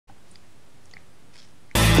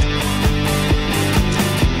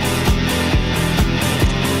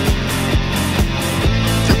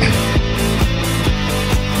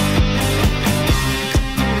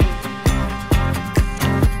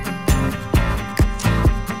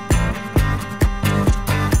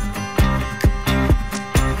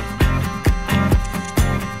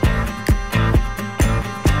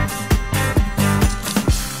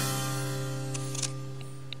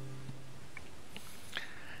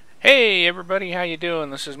Hey everybody, how you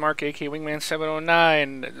doing? This is Mark, aka Wingman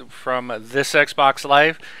 709 from This Xbox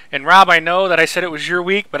Live. And Rob, I know that I said it was your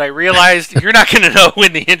week, but I realized you're not going to know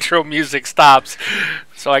when the intro music stops.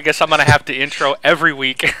 So I guess I'm going to have to intro every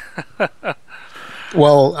week.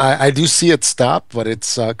 Well, I do see it stop, but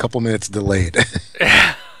it's a couple minutes delayed.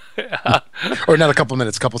 Or not a couple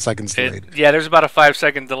minutes, couple seconds delayed. Yeah, there's about a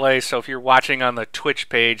 5-second delay, so if you're watching on the Twitch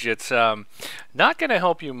page, it's not going to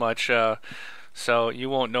help you much. So you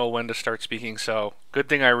won't know when to start speaking. So good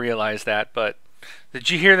thing I realized that. But did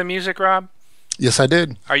you hear the music, Rob? Yes, I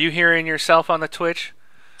did. Are you hearing yourself on the Twitch?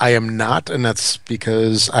 I am not, and that's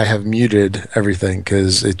because I have muted everything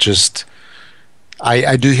because it just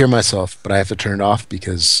I do hear myself, but I have to turn it off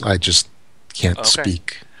because I just can't Okay.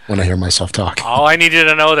 speak when I hear myself talk. All I need you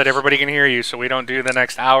to know that everybody can hear you, so we don't do the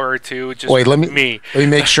next hour or two just Wait, me. let me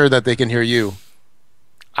make sure that they can hear you.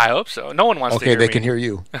 I hope so. No one wants to Okay, hear they me. can hear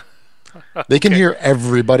you. They can Okay. hear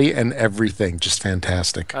everybody and everything. Just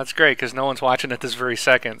fantastic. That's great because no one's watching at this very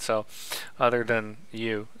second. So, other than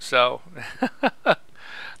you, so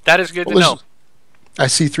that is good Well, to know. I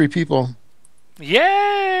see three people,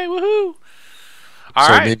 Yay! Woohoo! All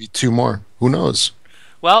so right. maybe two more. Who knows?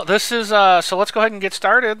 Well, this is so. Let's go ahead and get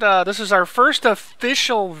started. This is our first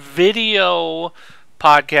official video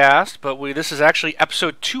podcast, but this is actually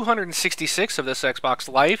episode 266 of this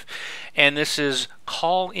Xbox Live, and this is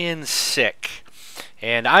Call In Sick.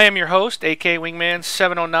 And I am your host, AK Wingman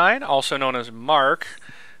 709, also known as Mark.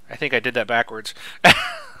 I think I did that backwards.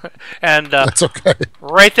 And That's okay.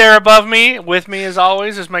 right there above me, with me as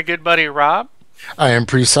always, is my good buddy Rob. I am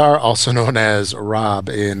Presar, also known as Rob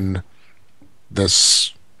in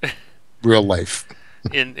this real life.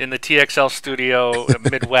 In the TXL studio,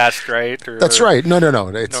 Midwest, right? That's Or right. No.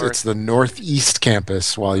 It's North. the Northeast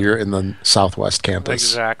campus while you're in the Southwest campus.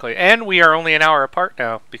 Exactly. And we are only an hour apart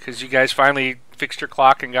now because you guys finally fixed your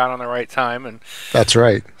clock and got on the right time. And That's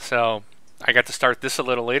right. so I got to start this a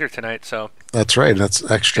little later tonight. So, That's right. That's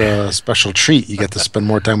extra special treat. You get to spend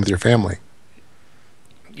more time with your family.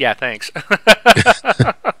 yeah, thanks.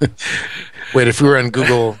 Wait, if we were on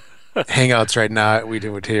Google Hangouts right now, we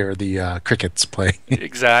would hear the crickets play.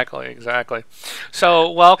 Exactly. So,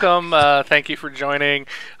 welcome. Thank you for joining.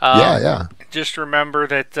 Yeah, yeah. Just remember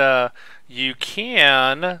that you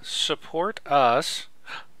can support us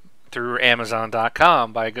through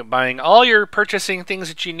Amazon.com by buying all your purchasing things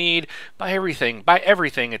that you need. Buy everything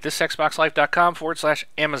at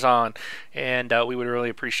thisxboxlife.com/Amazon, and we would really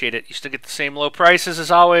appreciate it. You still get the same low prices as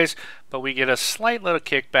always, but we get a slight little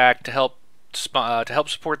kickback to help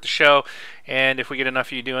support the show. And if we get enough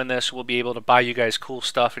of you doing this, we'll be able to buy you guys cool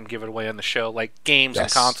stuff and give it away on the show, like games and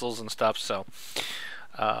Yes. consoles and stuff.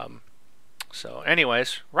 Um, so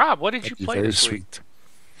anyways, Rob, what did you That'd be play very this week? sweet.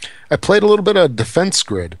 I played a little bit of Defense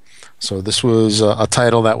Grid. So this was a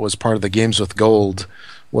title that was part of the Games with Gold,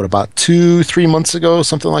 what, about 2, 3 months ago,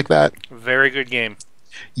 something like that? Very good game.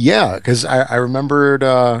 Yeah, because I remembered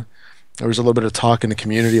there was a little bit of talk in the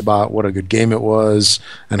community about what a good game it was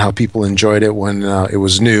and how people enjoyed it when it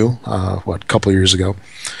was new, a couple of years ago.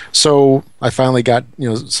 So I finally got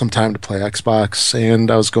some time to play Xbox, and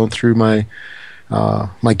I was going through my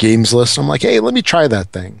games list. I'm like, hey, let me try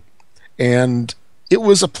that thing, and it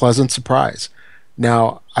was a pleasant surprise.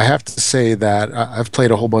 Now I have to say that I've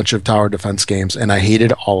played a whole bunch of tower defense games, and I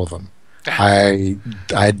hated all of them. I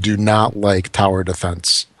do not like tower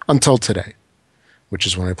defense until today, which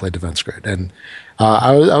is when I played Defense Grid. And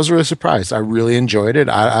I was really surprised. I really enjoyed it.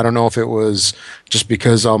 I don't know if it was just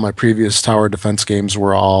because all my previous tower defense games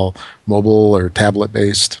were all mobile or tablet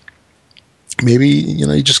based. Maybe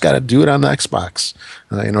you just got to do it on the Xbox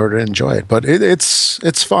in order to enjoy it. But it's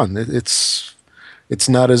fun. It's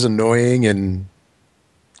not as annoying and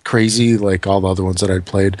crazy like all the other ones that I'd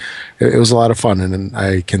played. It was a lot of fun, and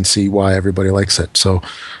I can see why everybody likes it. So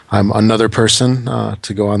I'm another person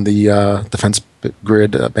to go on the Defense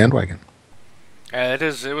Grid bandwagon. Yeah, it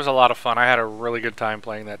was a lot of fun. I had a really good time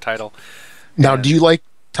playing that title. Now, do And you like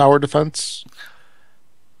tower defense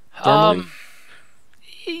normally? um,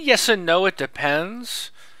 yes and no. It depends.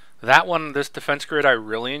 That one, this Defense Grid, I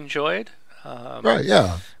really enjoyed. Right,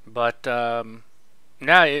 yeah. But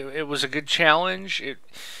no, it was a good challenge.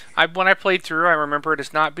 When I played through, I remember it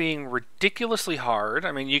as not being ridiculously hard.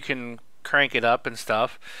 I mean, you can crank it up and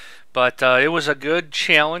stuff, but it was a good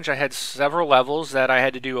challenge. I had several levels that I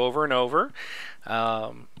had to do over and over.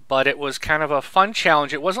 But it was kind of a fun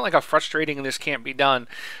challenge. It wasn't like a frustrating "this can't be done."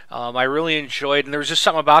 I really enjoyed, and there was just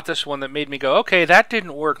something about this one that made me go, "Okay, that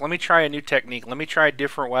didn't work. Let me try a new technique. Let me try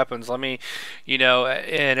different weapons. Let me,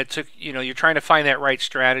 and it took, you're trying to find that right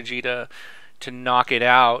strategy to knock it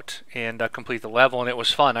out and complete the level, and it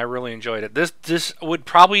was fun. I really enjoyed it. This would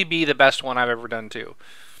probably be the best one I've ever done too.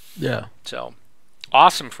 Yeah. So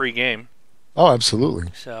awesome free game. Oh,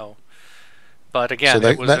 absolutely. So, but again, So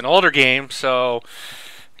it was an older game, so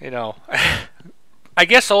you know, I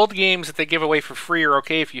guess old games that they give away for free are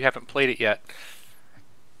okay if you haven't played it yet.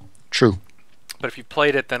 True. But if you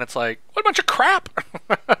played it, then it's like, what a bunch of crap.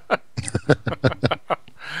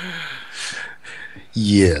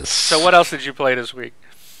 Yes. So what else did you play this week?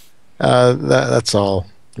 That's all,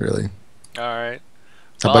 really. All right.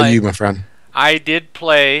 How Well, about you, my friend? I did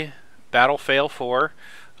play Battlefield 4.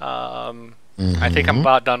 I think I'm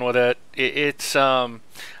about done with it. It's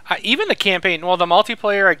even the campaign. Well, the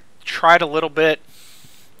multiplayer I tried a little bit,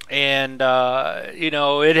 and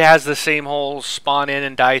it has the same whole spawn in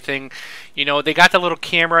and die thing. They got the little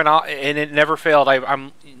camera and it never failed.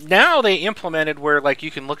 I'm now they implemented where like you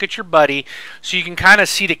can look at your buddy, so you can kind of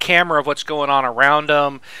see the camera of what's going on around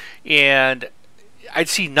them, and I'd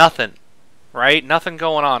see nothing, right? Nothing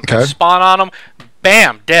going on. Okay. Spawn on them,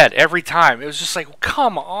 bam, dead every time. It was just like,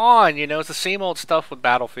 come on, it's the same old stuff with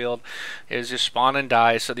Battlefield. Is just spawn and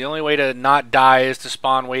die. So the only way to not die is to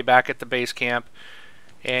spawn way back at the base camp.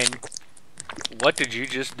 And what did you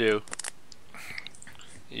just do?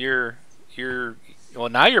 Well,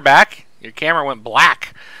 now you're back. Your camera went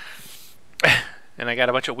black, and I got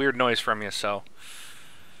a bunch of weird noise from you. So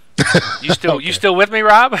you still Okay. you still with me,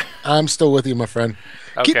 Rob? I'm still with you, my friend.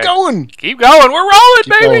 Okay. Keep going. Keep going. We're rolling,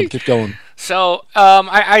 Keep baby. going. Keep going. So so I'm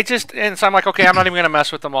like, okay, I'm not even gonna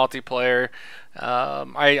mess with the multiplayer.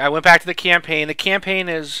 I went back to the campaign. The campaign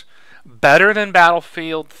is better than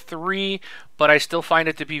Battlefield 3, but I still find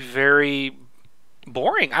it to be very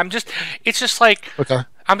boring. It's just like Okay.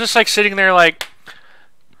 I'm just like sitting there like,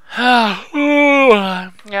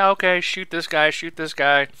 yeah, okay, shoot this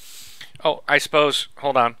guy. Oh, I suppose.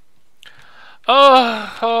 Hold on.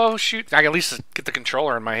 Oh, shoot! I can at least get the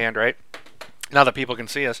controller in my hand, right? Now that people can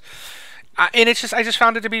see us. And I just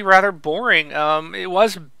found it to be rather boring. It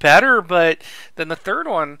was better, than the third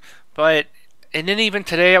one, and then even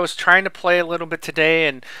today, I was trying to play a little bit today,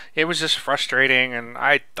 and it was just frustrating. And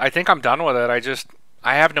I think I'm done with it.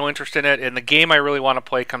 I have no interest in it. And the game I really want to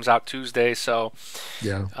play comes out Tuesday. So,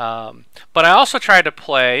 Yeah. but I also tried to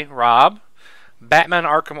play Batman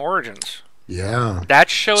Arkham Origins. Yeah. That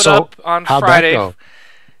showed So, up on how'd Friday. that go?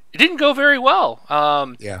 It didn't go very well.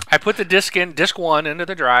 Yeah. I put the disc 1 into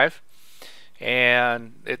the drive,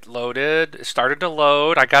 and it loaded. It started to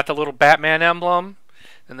load. I got the little Batman emblem,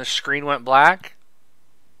 and the screen went black,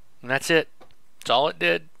 and that's it. That's all it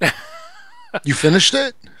did. You finished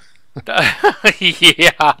it?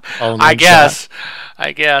 Yeah, Oh, I no guess. So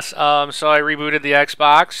I rebooted the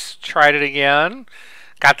Xbox, tried it again,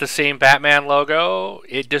 got the same Batman logo.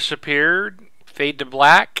 It disappeared, fade to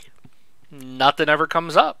black. Nothing ever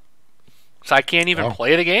comes up. So I can't even Wow.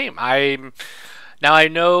 play the game. Now I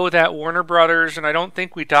know that Warner Brothers, and I don't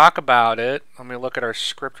think we talk about it. Let me look at our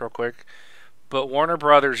script real quick. But Warner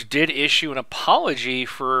Brothers did issue an apology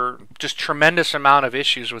for just tremendous amount of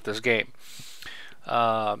issues with this game.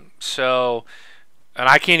 And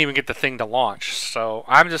I can't even get the thing to launch. So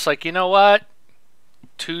I'm just like, you know what?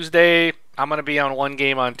 Tuesday, I'm gonna be on one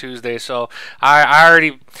game on Tuesday. So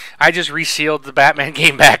I just resealed the Batman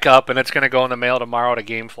game back up, and it's gonna go in the mail tomorrow to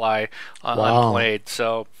GameFly Wow. unplayed.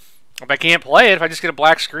 So if I can't play it, if I just get a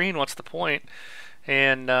black screen, what's the point?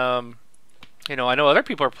 And I know other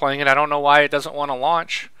people are playing it. I don't know why it doesn't want to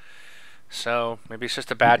launch. So maybe it's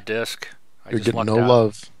just a bad disc. You're just getting lucked no out.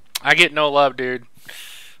 love. I get no love, dude.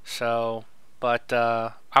 So, but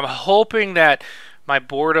I'm hoping that my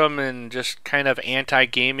boredom and just kind of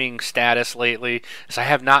anti-gaming status lately, as I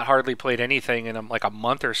have not hardly played anything in like a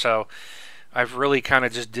month or so, I've really kind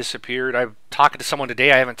of just disappeared. I'm talking to someone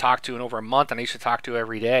today I haven't talked to in over a month, and I used to talk to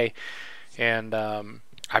every day, and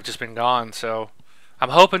I've just been gone. So I'm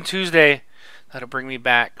hoping Tuesday that'll bring me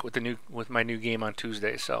back with my new game on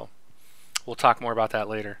Tuesday. So we'll talk more about that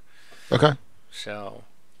later. Okay. So,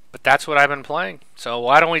 but that's what I've been playing. So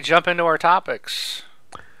why don't we jump into our topics?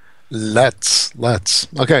 Let's.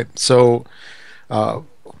 Okay. So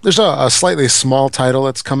there's a slightly small title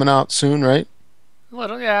that's coming out soon, right? A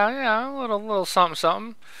little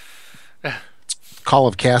something. Call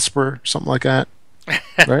of Casper, something like that.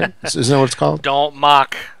 Right? Isn't that what it's called? Don't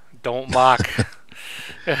mock.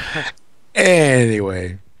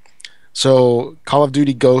 Anyway, so Call of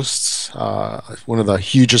Duty Ghosts, one of the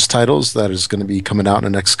hugest titles that is going to be coming out in the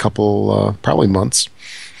next couple, probably months.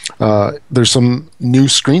 There's some new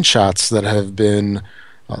screenshots that have been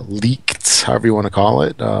leaked, however you want to call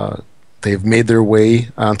it. They've made their way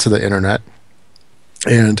onto the internet.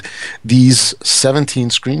 And these 17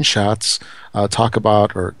 screenshots talk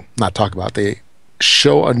about, or not talk about, they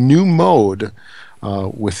show a new mode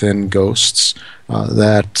within Ghosts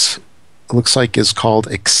that looks like is called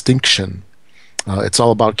Extinction. It's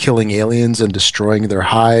all about killing aliens and destroying their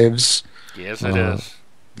hives. Yes, it is.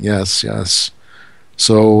 Yes, yes.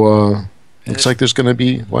 So looks like there's going to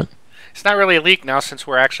be what? It's not really a leak now since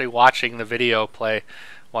we're actually watching the video play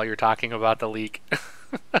while you're talking about the leak.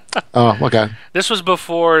 Oh, okay. This was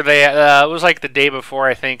before they. It was like the day before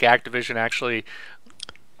I think Activision actually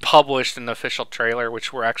published an official trailer,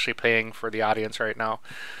 which we're actually paying for the audience right now.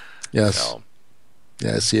 Yes. So.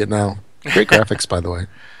 Yeah, I see it now. Great graphics, by the way.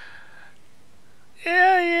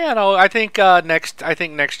 Yeah. No, I think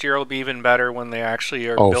next year will be even better when they actually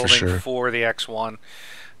are building for the X1.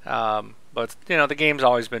 But the game's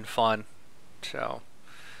always been fun. So.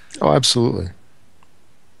 Oh, absolutely.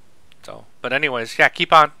 So, but anyways, yeah,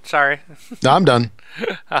 keep on. Sorry. No, I'm done.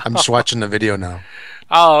 I'm just watching the video now.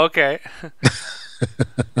 Oh, okay.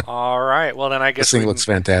 All right. Well, then I guess this thing looks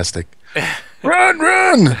fantastic.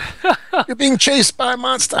 Run! You're being chased by a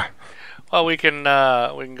monster. Well, we can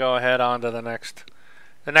go ahead on to the next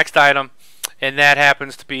item, and that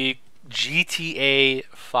happens to be GTA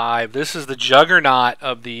 5. This is the juggernaut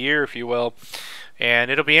of the year, if you will.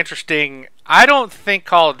 And it'll be interesting. I don't think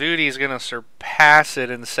Call of Duty is going to surpass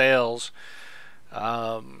it in sales.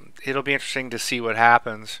 It'll be interesting to see what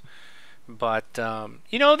happens. But,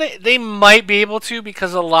 they might be able to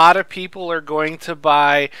because a lot of people are going to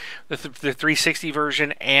buy the 360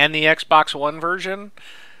 version and the Xbox One version.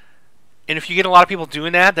 And if you get a lot of people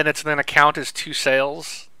doing that, then it's going to count as 2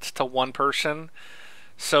 sales to one person.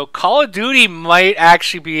 So Call of Duty might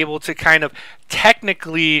actually be able to kind of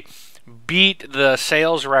technically beat the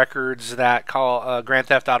sales records that Grand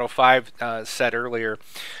Theft Auto 5 set earlier.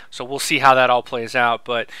 So we'll see how that all plays out.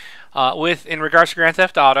 But in regards to Grand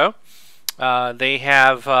Theft Auto, they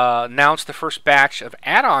have announced the first batch of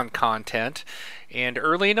add-on content, and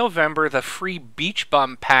early in November, the free Beach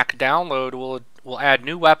Bum Pack download will add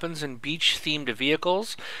new weapons and beach-themed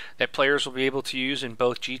vehicles that players will be able to use in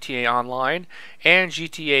both GTA Online and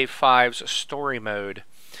GTA 5's Story Mode.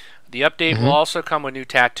 The update will also come with new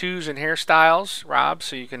tattoos and hairstyles, Rob,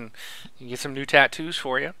 so you can get some new tattoos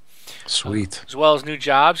for you. Sweet. As well as new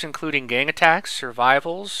jobs, including gang attacks,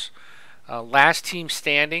 survivals, last team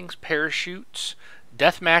standings, parachutes,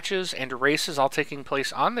 death matches, and races, all taking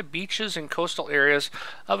place on the beaches and coastal areas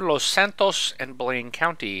of Los Santos and Blaine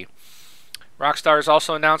County. Rockstar has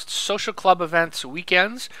also announced social club events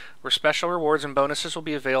weekends where special rewards and bonuses will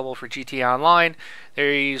be available for GTA Online.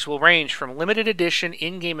 These will range from limited edition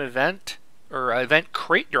in-game event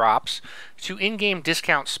crate drops to in-game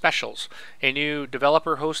discount specials. A new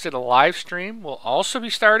developer-hosted live stream will also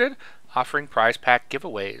be started, offering prize pack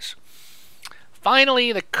giveaways.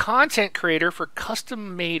 Finally, the content creator for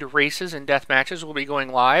custom-made races and death matches will be going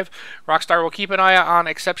live. Rockstar will keep an eye on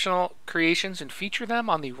exceptional creations and feature them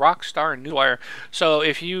on the Rockstar Newswire. So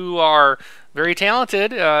if you are very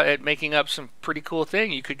talented at making up some pretty cool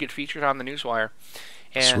thing, you could get featured on the Newswire.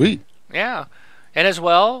 And, sweet. Yeah. And as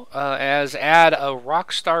well as add a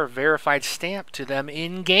Rockstar verified stamp to them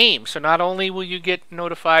in-game. So not only will you get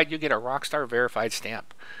notified, you get a Rockstar verified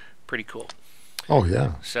stamp. Pretty cool. Oh,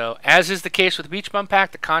 yeah. So, as is the case with the Beach Bum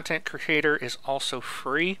Pack, the content creator is also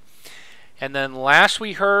free. And then last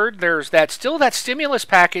we heard, there's that stimulus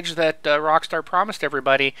package that Rockstar promised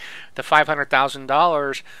everybody, the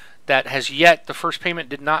 $500,000 that has yet, the first payment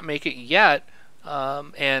did not make it yet.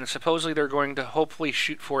 And supposedly they're going to hopefully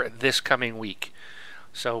shoot for it this coming week.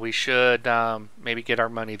 So we should maybe get our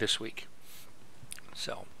money this week.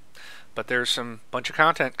 So, but there's some bunch of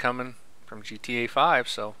content coming from GTA 5,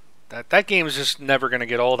 so that game is just never going to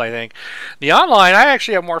get old, I think. The online, I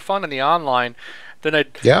actually have more fun in the online than I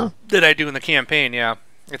do in the campaign, yeah.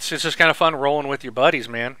 It's just kind of fun rolling with your buddies,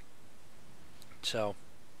 man. So,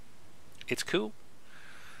 it's cool.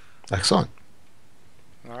 Excellent.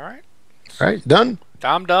 All right. All right, done?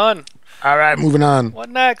 I'm done. All right, moving on. What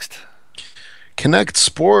next? Kinect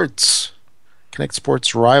Sports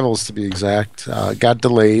Rivals, to be exact, got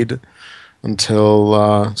delayed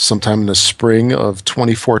until sometime in the spring of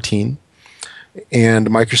 2014. And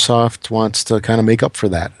Microsoft wants to kind of make up for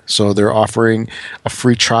that. So they're offering a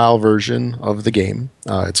free trial version of the game.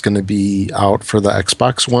 It's going to be out for the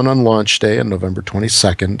Xbox One on launch day on November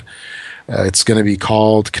 22nd. It's going to be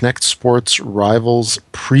called Kinect Sports Rivals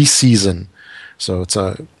Preseason. So it's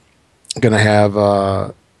going to have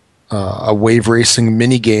a wave racing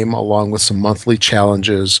mini game along with some monthly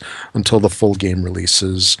challenges until the full game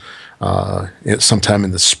releases sometime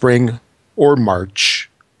in the spring or March,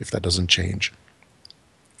 if that doesn't change.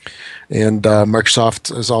 And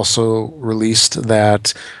Microsoft has also released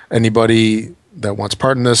that anybody that wants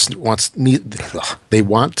part in this they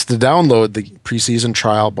want to download the preseason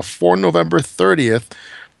trial before November 30th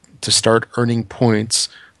to start earning points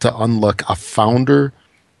to unlock a founder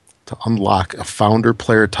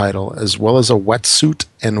player title, as well as a wetsuit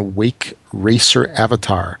and wake racer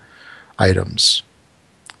avatar items.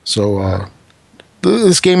 So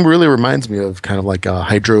this game really reminds me of kind of like a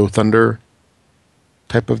Hydro Thunder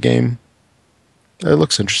type of game. It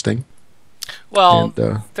looks interesting. Well,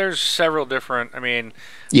 there's several different. I mean,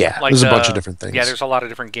 yeah, like there's a bunch of different things. Yeah, there's a lot of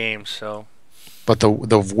different games. So, but the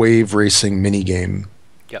wave racing mini game,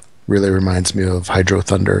 yep, really reminds me of Hydro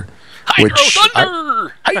Thunder.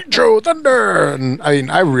 Hydro Thunder. And I mean,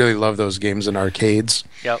 I really love those games in arcades.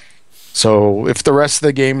 Yep. So if the rest of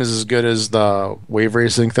the game is as good as the wave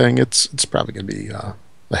racing thing, it's probably going to be a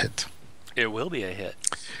hit. It will be a hit.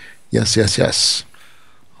 Yes, yes, yes.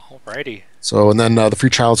 Alrighty. So, and then the free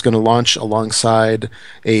trial is going to launch alongside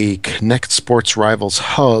a Kinect Sports Rivals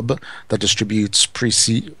hub that distributes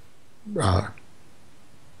preseason's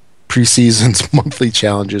monthly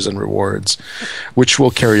challenges and rewards, which will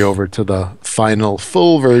carry over to the final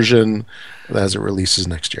full version as it releases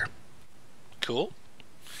next year. Cool.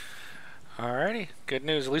 Alrighty, good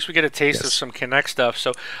news. At least we get a taste of some Kinect stuff.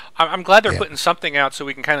 So I'm glad they're putting something out so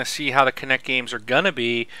we can kind of see how the Kinect games are gonna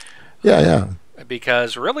be. Yeah.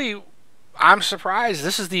 Because really, I'm surprised.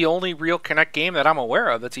 This is the only real Kinect game that I'm aware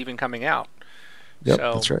of that's even coming out. Yep,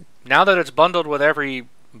 so that's right. Now that it's bundled with every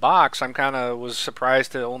box, I'm kind of was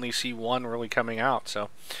surprised to only see one really coming out. So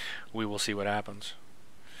we will see what happens.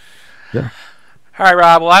 Yeah. All right,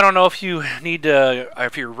 Rob. Well, I don't know if you need to,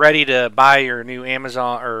 if you're ready to buy your new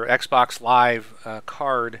Amazon or Xbox Live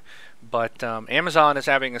card, but Amazon is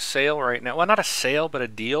having a sale right now. Well, not a sale, but a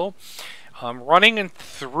deal running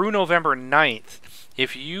through November 9th.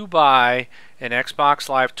 If you buy an Xbox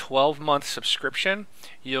Live 12-month subscription,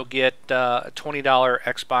 you'll get a $20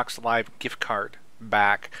 Xbox Live gift card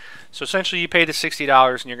back. So essentially, you pay the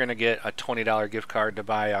 $60 and you're going to get a $20 gift card to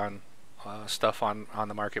buy on stuff on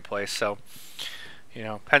the marketplace. So, you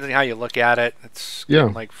know, depends on how you look at it. It's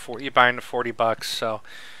like you're buying $40. So,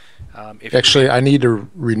 actually, I need to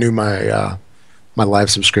renew my my live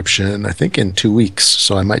subscription. I think in 2 weeks,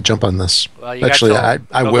 so I might jump on this. Well, actually, I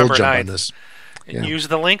will jump 9th. on this. Yeah. Use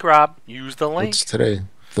the link, Rob. Use the link. It's today,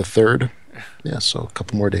 the 3rd. Yeah, so a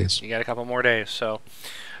couple more days. You got a couple more days. So,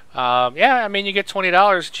 yeah, I mean, you get $20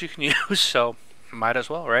 that you can use, so might as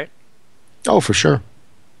well, right? Oh, for sure.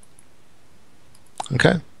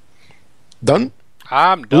 Okay. Done?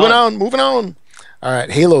 I'm done. Moving on. All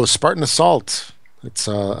right, Halo Spartan Assault. It's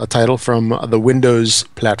a title from the Windows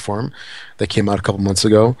platform that came out a couple months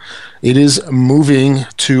ago. It is moving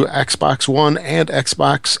to Xbox One and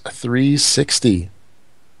Xbox 360.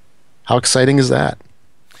 How exciting is that?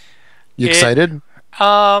 You excited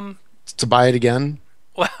to buy it again?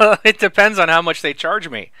 Well, it depends on how much they charge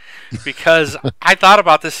me, because I thought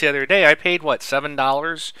about this the other day. I paid what,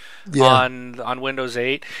 $7 on Windows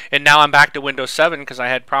 8, and now I'm back to Windows 7 because I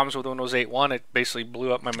had problems with Windows 8.1. It basically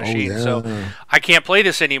blew up my machine, so I can't play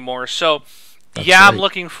this anymore. So, I'm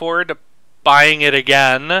looking forward to buying it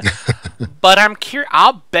again, but I'm curious.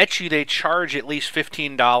 I'll bet you they charge at least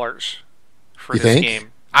 $15 for this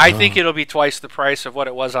game. I think it'll be twice the price of what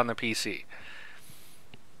it was on the PC.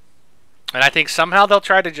 And I think somehow they'll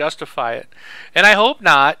try to justify it. And I hope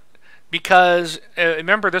not, because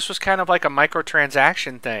remember, this was kind of like a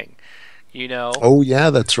microtransaction thing, you know? Oh, yeah,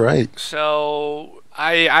 that's right. So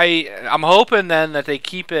I'm hoping then that they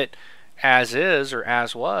keep it as is or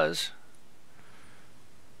as was.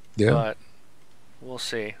 Yeah. But we'll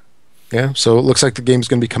see. Yeah, so it looks like the game's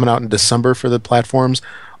going to be coming out in December for the platforms.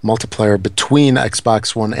 Multiplayer between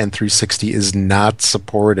Xbox One and 360 is not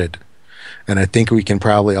supported. And I think we can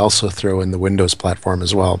probably also throw in the Windows platform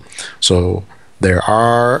as well. So there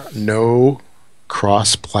are no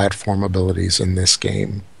cross-platform abilities in this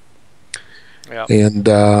game. Yeah. And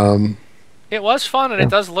it was fun, and it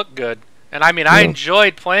does look good. And I mean, I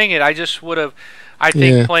enjoyed playing it. I just would have. I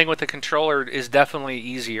think playing with the controller is definitely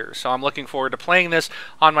easier. So I'm looking forward to playing this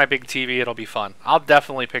on my big TV. It'll be fun. I'll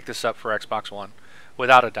definitely pick this up for Xbox One,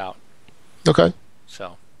 without a doubt. Okay.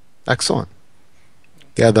 So. Excellent.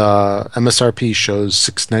 Yeah, the MSRP shows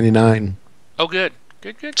 $6.99. Oh, good.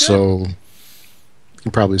 Good. So you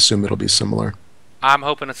can probably assume it'll be similar. I'm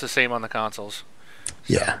hoping it's the same on the consoles.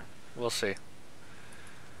 Yeah. We'll see.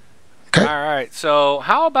 Okay. All right. So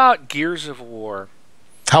how about Gears of War?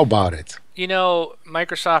 How about it? You know,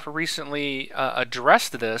 Microsoft recently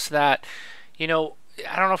addressed this, that, you know,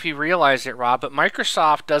 I don't know if you realize it, Rob, but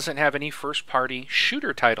Microsoft doesn't have any first-party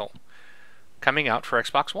shooter title coming out for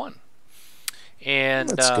Xbox One. And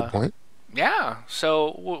That's a good point. yeah,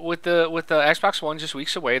 so with the Xbox One just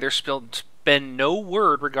weeks away, there's still been no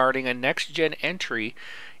word regarding a next gen entry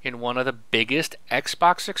in one of the biggest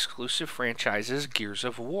Xbox exclusive franchises, Gears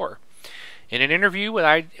of War. In an interview with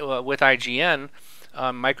IGN,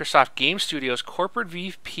 Microsoft Game Studios corporate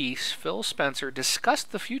VP Phil Spencer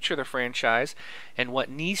discussed the future of the franchise and what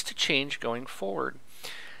needs to change going forward.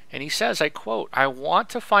 And he says, I quote, I want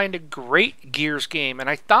to find a great Gears game, and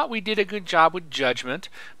I thought we did a good job with Judgment,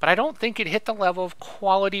 but I don't think it hit the level of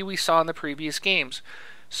quality we saw in the previous games.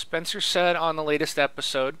 Spencer said on the latest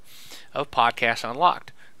episode of Podcast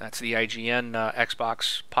Unlocked. That's the IGN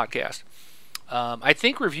Xbox podcast. I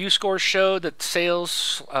think review scores showed that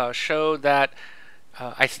sales showed that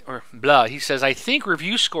he says, I think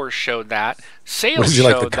review scores showed that sales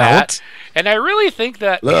showed that, and I really think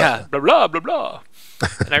that blah blah blah blah.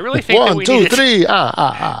 And I really think that we need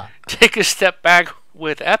to take a step back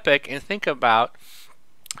with Epic and think about.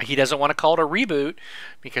 He doesn't want to call it a reboot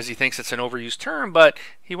because he thinks it's an overused term, but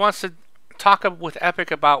he wants to talk with Epic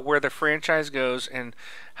about where the franchise goes and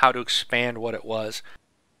how to expand what it was.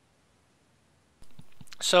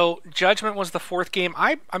 So Judgment was the fourth game.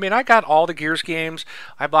 I mean, I got all the Gears games.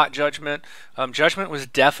 I bought Judgment. Judgment was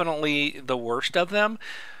definitely the worst of them,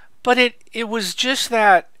 but it was just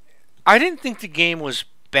that I didn't think the game was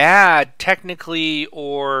bad technically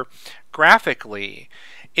or graphically.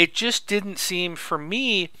 It just didn't seem, for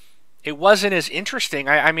me, it wasn't as interesting.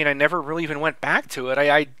 I mean, I never really even went back to it.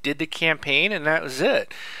 I did the campaign and that was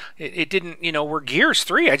it. It didn't, where Gears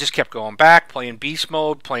 3, I just kept going back, playing Beast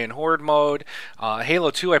Mode, playing Horde Mode. Halo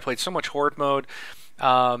 2, I played so much Horde Mode.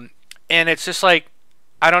 And it's just like,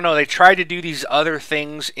 I don't know, they tried to do these other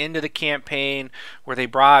things into the campaign where they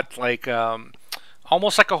brought like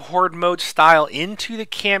almost like a Horde Mode style into the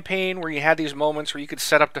campaign where you had these moments where you could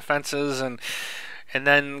set up defenses and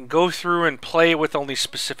then go through and play with only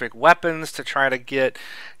specific weapons to try to get,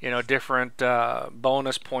 different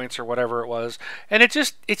bonus points or whatever it was. And it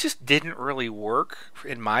just didn't really work,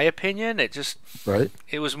 in my opinion. It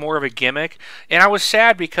was more of a gimmick. And I was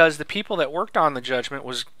sad because the people that worked on the Judgment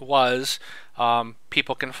was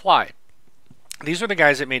People Can Fly. These are the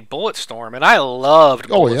guys that made Bulletstorm, and I loved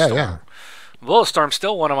Bulletstorm. Yeah. Bulletstorm's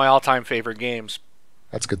still one of my all-time favorite games.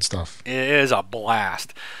 That's good stuff. It is a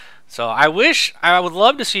blast. So I would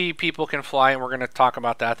love to see People Can Fly, and we're going to talk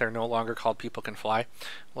about that. They're no longer called People Can Fly.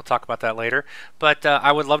 We'll talk about that later. But I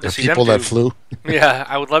would love to see people them that flew. Yeah,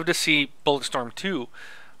 I would love to see Bulletstorm 2.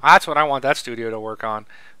 That's what I want that studio to work on.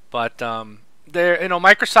 But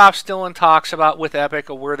Microsoft's still in talks about with Epic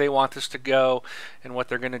of where they want this to go and what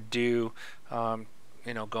they're going to do,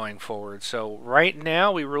 going forward. So right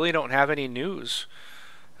now we really don't have any news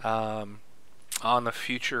on the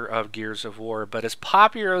future of Gears of War, but as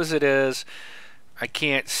popular as it is, I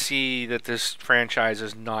can't see that this franchise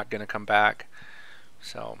is not going to come back.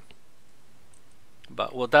 So,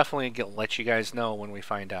 but we'll definitely let you guys know when we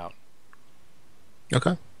find out.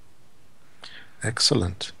 Okay.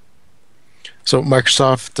 Excellent. So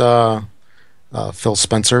Microsoft's Phil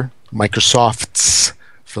Spencer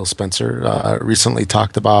recently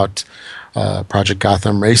talked about Project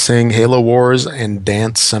Gotham Racing, Halo Wars, and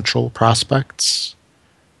Dance Central prospects.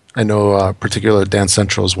 I know particular Dance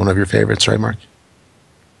Central is one of your favorites, right, Mark?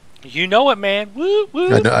 You know it, man. Woo,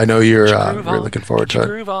 woo. I know you're looking forward to it.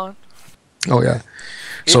 Groove on. Oh, yeah.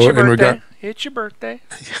 It's your birthday. It's your birthday.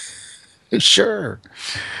 Sure.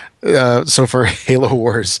 So for Halo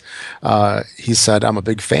Wars, he said, I'm a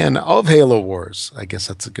big fan of Halo Wars. I guess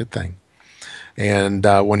that's a good thing. And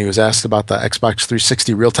when he was asked about the Xbox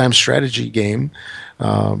 360 real-time strategy game,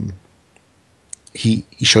 he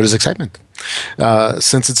showed his excitement.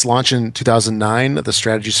 Since its launch in 2009, the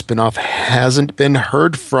strategy spin-off hasn't been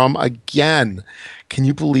heard from again. Can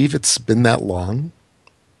you believe it's been that long?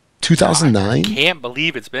 2009? I can't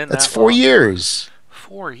believe it's been That's that 4 long. years.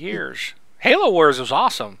 4 years. Halo Wars was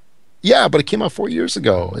awesome. Yeah, but it came out 4 years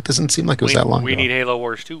ago. It doesn't seem like it was that long ago. We need Halo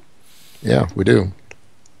Wars 2. Yeah, we do.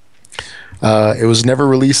 It was never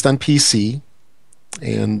released on PC,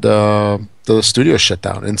 and the studio shut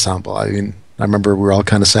down, Ensemble. I mean, I remember we were all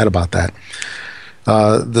kind of sad about that.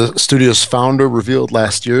 The studio's founder revealed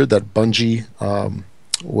last year that Bungie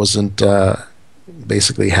wasn't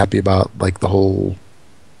basically happy about like the whole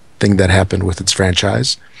thing that happened with its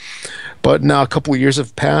franchise. But now a couple of years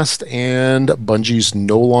have passed, and Bungie's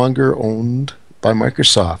no longer owned by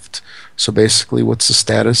Microsoft. So basically, what's the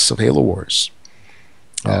status of Halo Wars?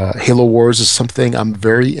 Halo Wars is something I'm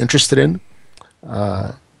very interested in.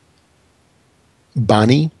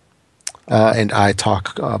 Bonnie and I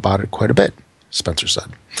talk about it quite a bit. Spencer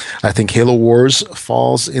said. I think Halo Wars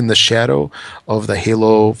falls in the shadow of the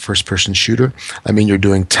Halo first person shooter. I mean, you're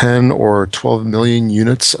doing 10 or 12 million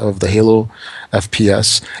units of the Halo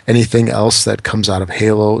FPS. Anything else that comes out of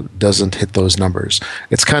Halo doesn't hit those numbers.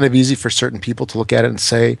 It's kind of easy for certain people to look at it and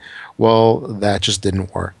say, well, that just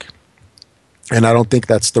didn't work. And I don't think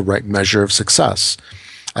that's the right measure of success.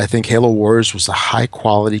 I think Halo Wars was a high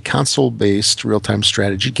quality console based real time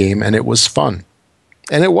strategy game, and it was fun.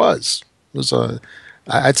 And it was. It was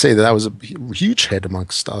I'd say that was a huge hit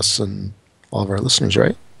amongst us and all of our listeners,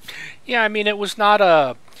 right? Yeah, I mean, it was not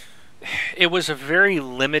a. It was a very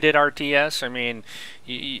limited RTS. I mean,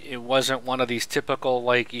 it wasn't one of these typical,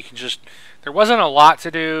 like, you can just. There wasn't a lot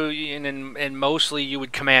to do, and mostly you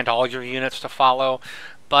would command all your units to follow.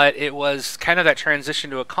 But it was kind of that transition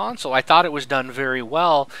to a console. I thought it was done very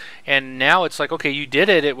well, and now it's like, okay, you did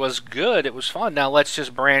it. It was good. It was fun. Now let's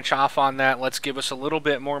just branch off on that. Let's give us a little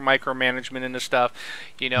bit more micromanagement into stuff,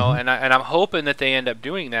 Mm-hmm. And I'm hoping that they end up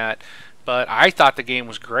doing that. But I thought the game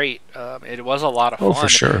was great. It was a lot of Oh, fun, for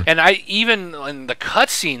sure. and I even in the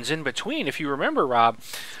cutscenes in between, if you remember, Rob,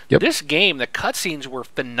 Yep. this game, the cutscenes were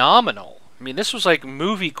phenomenal. I mean, this was like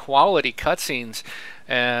movie quality cutscenes,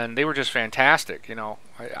 and they were just fantastic.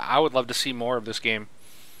 I would love to see more of this game.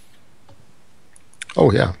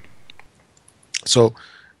 Oh yeah. So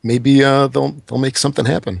maybe they'll make something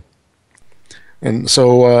happen. And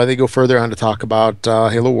so they go further on to talk about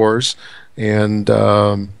Halo Wars, and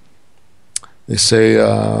they say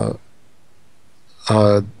uh,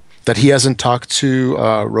 that he hasn't talked to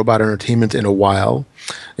Robot Entertainment in a while.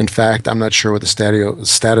 In fact, I'm not sure what the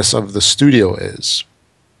status of the studio is.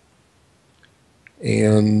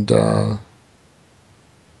 And I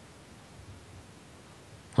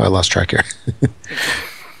lost track here.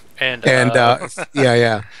 And And yeah,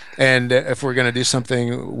 yeah. And if we're going to do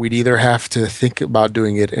something, we'd either have to think about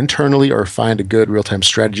doing it internally or find a good real time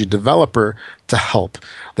strategy developer to help.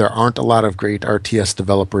 There aren't a lot of great RTS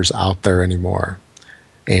developers out there anymore,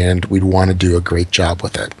 and we'd want to do a great job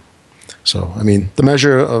with it. So, I mean, the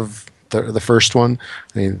measure of the first one,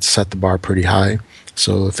 I mean, it set the bar pretty high.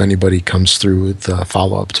 So, if anybody comes through with a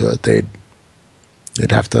follow up to it,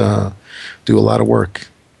 they'd have to do a lot of work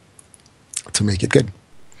to make it good.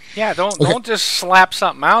 yeah, don't Okay. don't just slap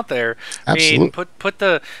something out there. I mean, Absolutely. put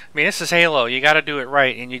the. I mean, this is Halo. You got to do it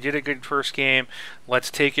right, and you did a good first game.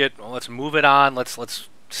 Let's take it. Let's move it on. Let's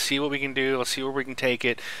see what we can do. Let's see where we can take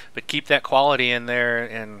it, but keep that quality in there.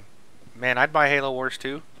 And man, I'd buy Halo Wars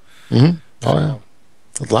too. Hmm. Oh yeah,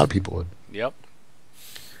 So, a lot of people would. yep.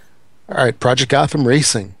 All right, Project Gotham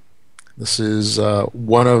Racing. This is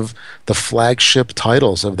one of the flagship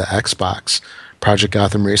titles of the Xbox. Project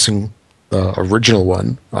Gotham Racing, the original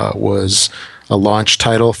one, was a launch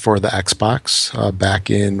title for the Xbox back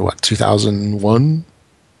in what 2001,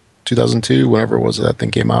 2002, whenever it was that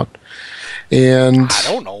thing came out. And I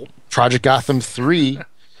don't know. Project Gotham 3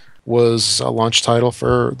 was a launch title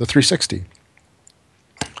for the 360.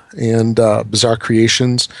 And Bizarre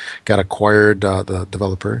Creations got acquired, the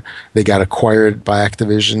developer. They got acquired by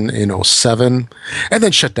Activision in '07 and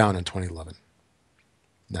then shut down in 2011.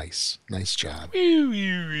 Nice. Nice job.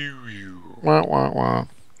 Wah, wah, wah.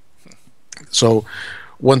 So,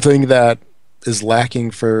 one thing that is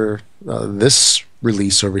lacking for this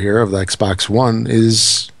release over here of the Xbox One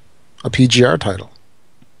is a PGR title.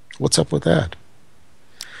 What's up with that?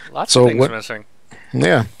 Lots So of things what? missing.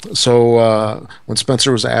 Yeah. So when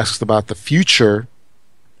Spencer was asked about the future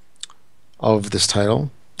of this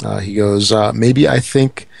title, he goes, maybe I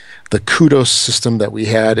think the kudos system that we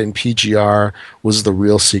had in PGR was the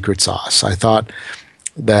real secret sauce. I thought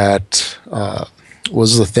that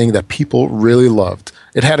was the thing that people really loved.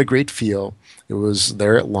 It had a great feel. It was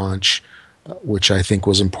there at launch, which I think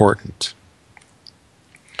was important.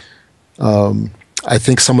 I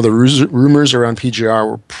think some of the rumors around PGR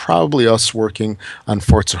were probably us working on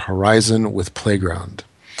Forza Horizon with Playground.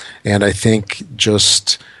 And I think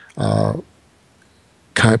just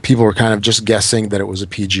people were kind of just guessing that it was a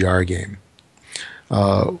PGR game.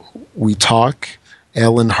 We talk,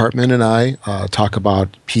 Alan Hartman and I talk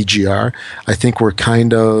about PGR. I think we're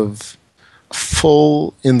kind of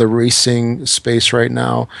full in the racing space right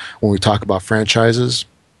now when we talk about franchises.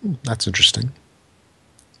 That's interesting.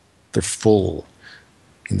 They're full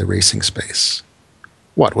in the racing space.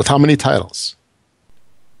 What? With how many titles?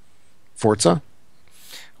 Forza?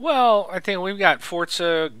 Well, I think we've got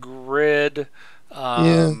Forza, Grid.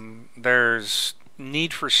 Yeah. There's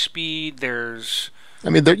Need for Speed. There's I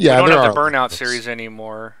mean, there, we yeah, don't there have are the a lot of Burnout those. series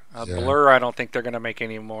anymore. Yeah. Blur, I don't think they're gonna make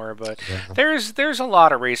anymore. But Yeah. there's a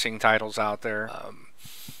lot of racing titles out there.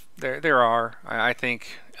 There are. I think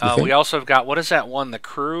You think? we also have got what is that one? The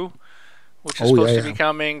Crew, which is Oh yeah, supposed to be yeah.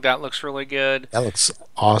 coming. That looks really good. That looks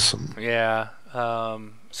awesome. Yeah.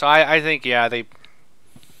 So I think yeah they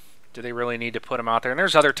do they really need to put them out there. And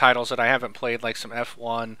there's other titles that I haven't played, like some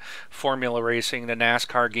F1, Formula Racing. The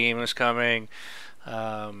NASCAR game is coming.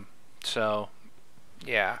 So yeah,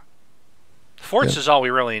 Yeah. Forza is all we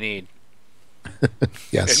really need, in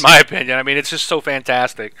Yes. my opinion. I mean, it's just so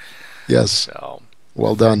fantastic. Yes. So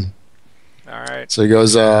Well done. all right. So he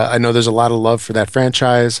goes, I know there's a lot of love for that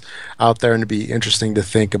franchise out there, and it'd be interesting to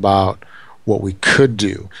think about what we could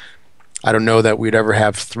do. I don't know that we'd ever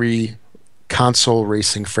have three console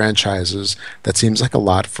racing franchises. That seems like a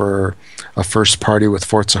lot for a first party with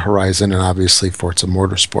Forza Horizon and obviously Forza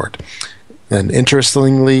Motorsport. And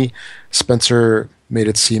interestingly, Spencer made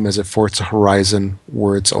it seem as if Forza Horizon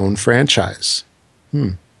were its own franchise.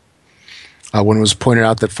 When it was pointed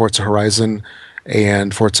out that Forza Horizon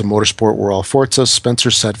and Forza Motorsport were all Forza,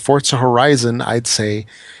 Spencer said, Forza Horizon, I'd say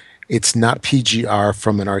it's not PGR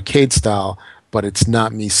from an arcade style, but it's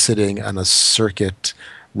not me sitting on a circuit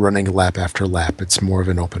running lap after lap. It's more of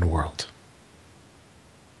an open world.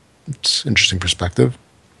 It's interesting perspective.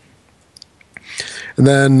 And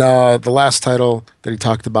then the last title that he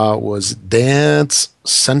talked about was Dance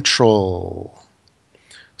Central.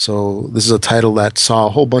 So this is a title that saw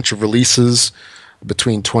a whole bunch of releases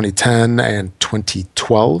between 2010 and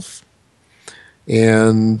 2012.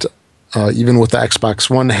 And even with the Xbox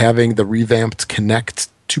One having the revamped Kinect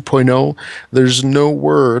 2.0, there's no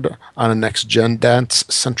word on a next-gen Dance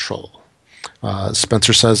Central.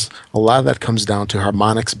 Spencer says a lot of that comes down to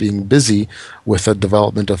Harmonix being busy with the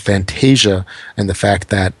development of Fantasia and the fact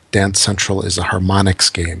that Dance Central is a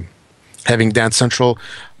Harmonix game. Having Dance Central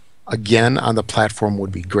again on the platform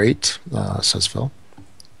would be great, says Phil.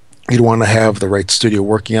 You'd want to have the right studio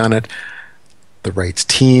working on it, the right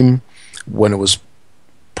team. When it was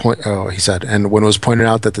he said, and when it was pointed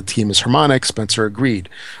out that the team is Harmonix, Spencer agreed,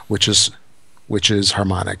 which is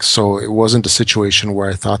Harmonix. So it wasn't a situation where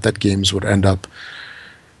I thought that games would end up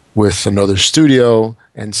with another studio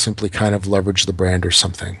and simply kind of leverage the brand or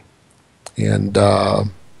something. And I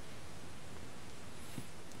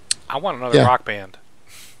want another yeah, Rock Band.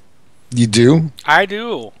 you do? I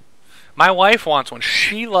do. My wife wants one.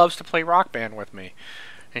 She loves to play Rock Band with me,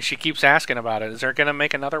 and she keeps asking about it. Is there gonna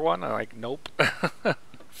make another one? I'm like, nope.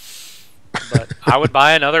 But I would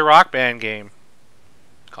buy another Rock Band game.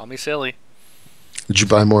 Call me silly. Did you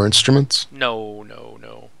buy more instruments? No, no,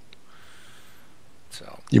 no.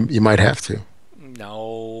 So You might have to.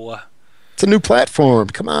 no. It's a new platform.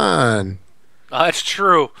 Come on. That's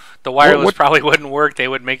true. The What? wireless What? probably wouldn't work. They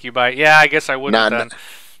would make you buy. Yeah, I guess I wouldn't Not then.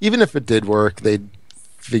 even if it did work, they'd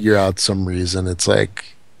figure out some reason. It's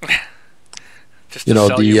like Just you to know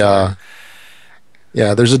sell you more.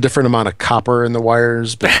 yeah. There's a different amount of copper in the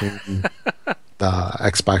wires between the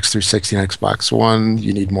Xbox 360 and Xbox One.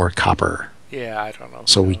 You need more copper, Yeah, I don't know.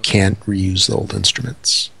 so Who we knows? can't reuse the old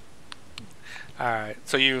instruments. All right.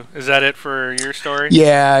 So is that it for your story?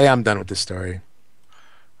 Yeah, I'm done with this story.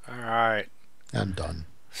 All right. I'm done.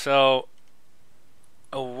 So,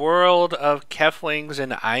 a world of Keflings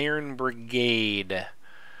and Iron Brigade.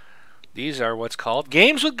 These are what's called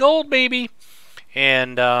games with gold, baby.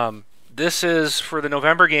 And this is for the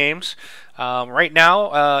November games. Right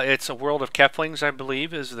now, it's a World of Keflings, I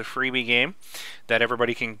believe, is the freebie game that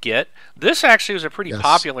everybody can get. This actually was a pretty Yes.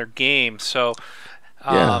 popular game, so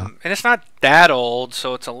Yeah. and it's not that old,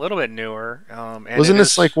 so it's a little bit newer. And Wasn't it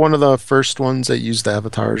this is, like one of the first ones that used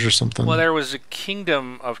avatars or well, something? there was a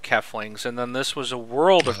Kingdom of Keflings, and then this was a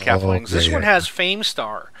World of Oh, Keflings. yeah, This one yeah. has Fame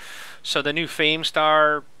Star, so the new Fame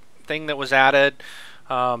Star thing that was added.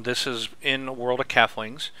 This is in World of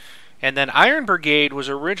Keflings. And then Iron Brigade was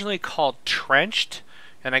originally called Trenched,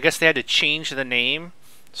 and I guess they had to change the name,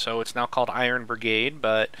 so it's now called Iron Brigade.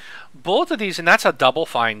 But both of these, and that's a Double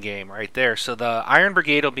Fine game right there. So the Iron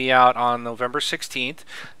Brigade will be out on November 16th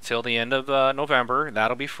till the end of November.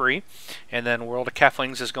 That'll be free. And then World of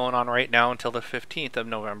Keflings is going on right now until the 15th of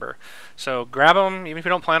November. So grab them, even if you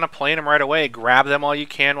don't plan on playing them right away, grab them while you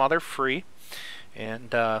can while they're free. And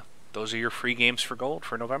those are your free games for gold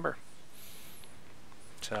for November.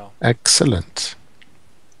 So Excellent.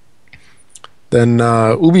 Then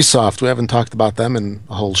Ubisoft, we haven't talked about them in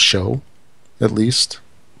a whole show, at least.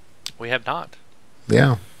 we have not.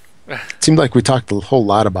 Yeah. It seemed like we talked a whole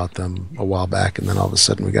lot about them a while back, and then all of a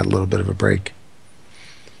sudden we got a little bit of a break.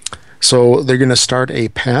 So they're going to start a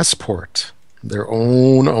passport, their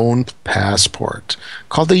own passport,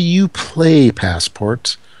 called the Uplay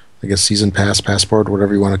Passport. I guess Season Pass Passport,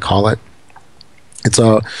 whatever you want to call it. It's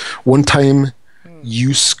a one-time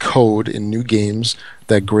use code in new games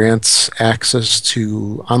that grants access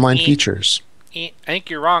to online Eh. features. I think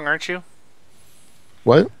you're wrong, aren't you?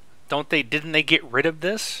 What? Didn't they get rid of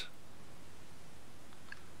this?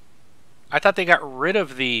 I thought they got rid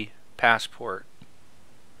of the passport.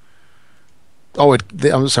 Oh,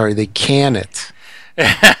 I'm sorry. They can it.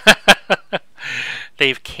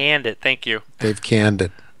 They've canned it. Thank you. They've canned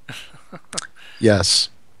it. Yes.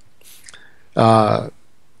 Uh,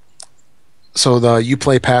 so the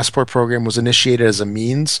Uplay Passport program was initiated as a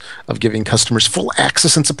means of giving customers full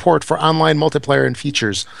access and support for online multiplayer and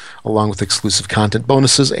features, along with exclusive content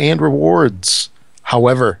bonuses and rewards.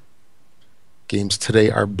 However, games today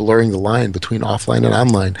are blurring the line between offline and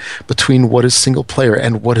online, between what is single player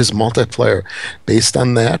and what is multiplayer. Based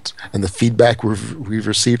on that and the feedback we've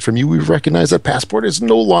received from you, we've recognized that Passport is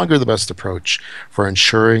no longer the best approach for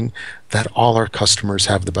ensuring that all our customers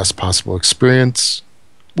have the best possible experience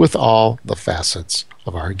with all the facets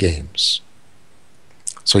of our games.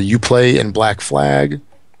 So Uplay and Black Flag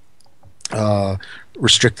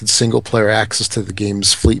restricted single-player access to the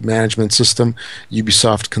game's fleet management system.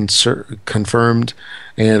 Ubisoft confirmed,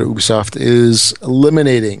 and Ubisoft is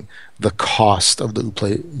eliminating the cost of the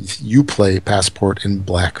Uplay Passport in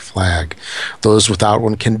Black Flag. Those without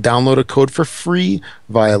one can download a code for free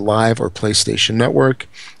via Live or PlayStation Network,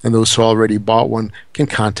 and those who already bought one can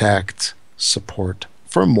contact support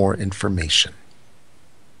for more information.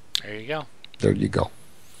 There you go. There you go.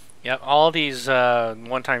 Yep, all these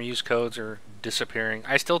one-time use codes are disappearing.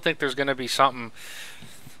 I still think there's going to be something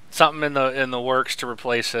in the works to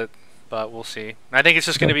replace it, but we'll see. I think it's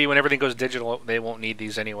just going to be when everything goes digital, they won't need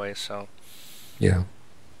these anyway. So yeah.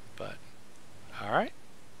 But all right.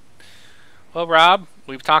 Well, Rob,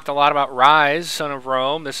 we've talked a lot about Rise: Son of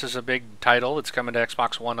Rome. This is a big title. It's coming to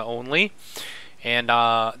Xbox One only, and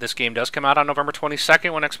this game does come out on November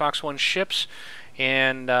 22nd when Xbox One ships,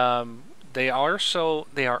 and they are.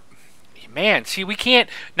 Man, see, we can't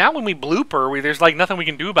now. When we blooper, there's like nothing we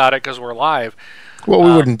can do about it because we're live. Well,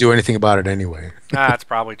 we wouldn't do anything about it anyway. That's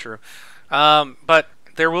probably true. But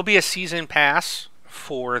there will be a season pass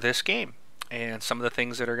for this game, and some of the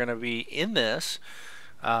things that are going to be in this.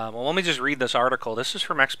 Well, let me just read this article. This is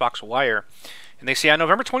from Xbox Wire, and they say on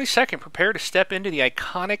November 22nd, prepare to step into the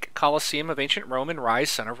iconic Colosseum of ancient Rome in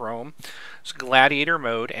Rise: Son of Rome, Gladiator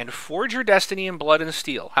mode, and forge your destiny in blood and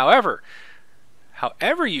steel. However,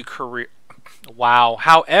 your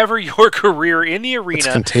career in the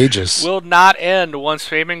arena will not end once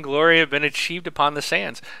fame and glory have been achieved upon the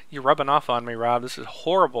sands. You're rubbing off on me, Rob. This is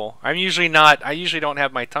horrible. I usually don't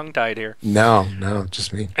have my tongue tied here. No,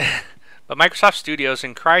 just me. But Microsoft Studios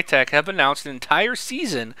and Crytek have announced an entire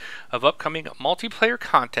season of upcoming multiplayer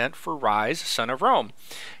content for Rise: Son of Rome,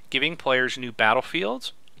 giving players new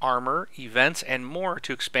battlefields, armor, events, and more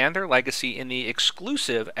to expand their legacy in the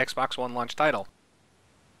exclusive Xbox One launch title.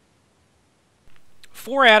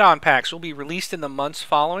 4 add-on packs will be released in the months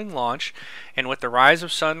following launch, and with the Rise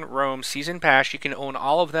of Son Rome Season Pass, you can own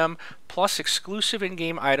all of them, plus exclusive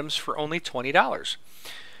in-game items for only $20.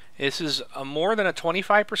 This is more than a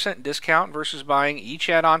 25% discount versus buying each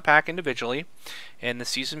add-on pack individually, and the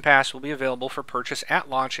Season Pass will be available for purchase at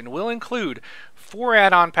launch and will include 4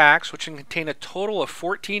 add-on packs, which can contain a total of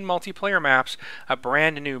 14 multiplayer maps, a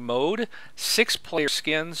brand new mode, 6 player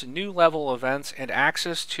skins, new level events, and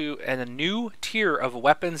access to a new tier of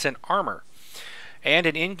weapons and armor, and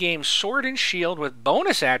an in-game sword and shield with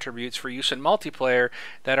bonus attributes for use in multiplayer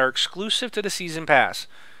that are exclusive to the Season Pass.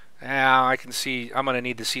 Now I can see I'm going to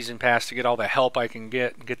need the Season Pass to get all the help I can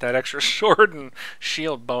get and get that extra sword and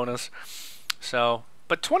shield bonus. So,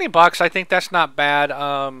 but $20, I think that's not bad.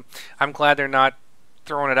 I'm glad they're not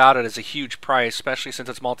throwing it out as a huge price, especially since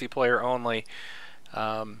it's multiplayer only.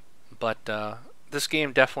 But this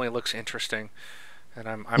game definitely looks interesting, and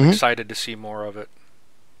I'm excited to see more of it.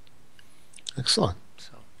 Excellent.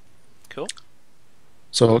 So, cool.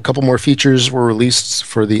 So a couple more features were released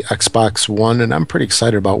for the Xbox One, and I'm pretty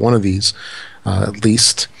excited about one of these, at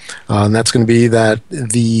least. And that's going to be that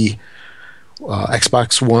the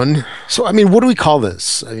Xbox One. So, I mean, what do we call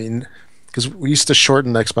this? I mean, because we used to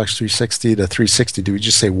shorten the Xbox 360 to 360. Do we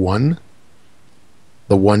just say One?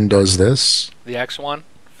 The One does this? The X1?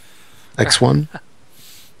 X1?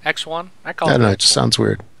 X1? I call it. I don't know, it just sounds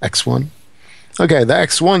weird. X1? Okay, the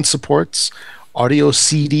X1 supports audio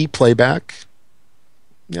CD playback.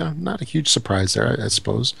 Yeah, not a huge surprise there, I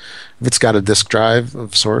suppose. If it's got a disk drive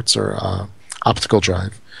of sorts or optical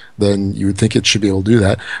drive, then you would think it should be able to do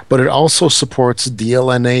that. But it also supports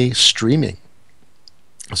DLNA streaming.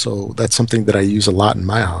 So that's something that I use a lot in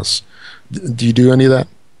my house. Do you do any of that?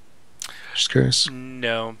 Just curious.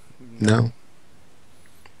 No.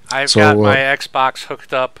 I've got my Xbox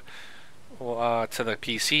hooked up to the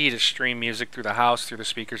PC to stream music through the house, through the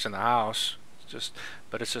speakers in the house.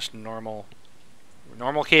 But it's just normal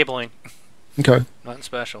Normal cabling, Okay. nothing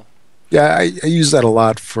special. Yeah, I use that a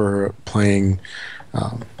lot for playing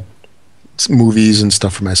um, movies and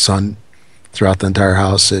stuff for my son throughout the entire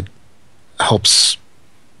house. It helps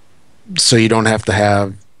so you don't have to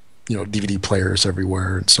have, DVD players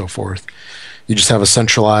everywhere and so forth. You just have a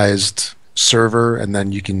centralized server, and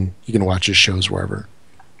then you can watch his shows wherever.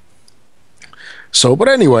 So, but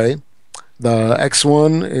anyway, the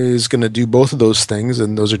X1 is going to do both of those things,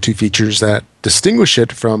 and those are two features that distinguish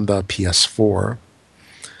it from the PS4.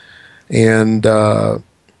 And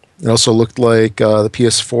it also looked like the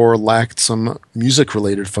PS4 lacked some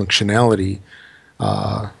music-related functionality.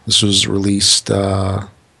 This was released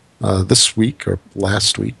this week or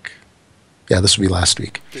last week. Yeah, this will be last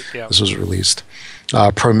week. Yeah. This was released.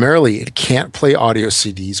 Primarily, it can't play audio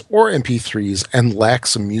CDs or MP3s and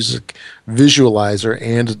lacks a music visualizer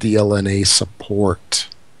and DLNA support.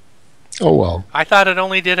 Oh well. I thought it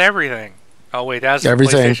only did everything. Oh wait, that's the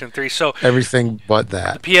Everything. PlayStation 3. So Everything but the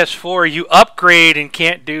that. PS4, you upgrade and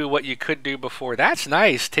can't do what you could do before. That's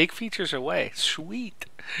nice. Take features away. Sweet.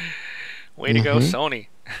 Way to go, Sony.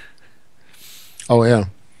 Oh yeah.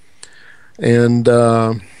 And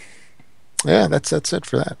yeah, that's it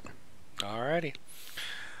for that. Alrighty.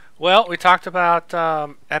 Well, we talked about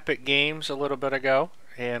Epic Games a little bit ago,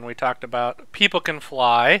 and we talked about People Can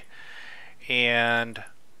Fly, and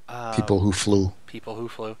People who flew. People Who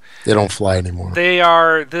Flew. They don't fly anymore. They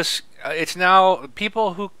are this. It's now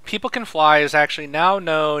People Can Fly is actually now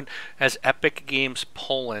known as Epic Games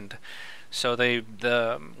Poland. So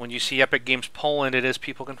when you see Epic Games Poland, it is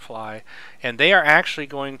People Can Fly, and they are actually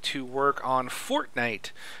going to work on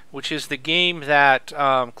Fortnite, which is the game that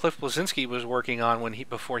Cliff Bleszinski was working on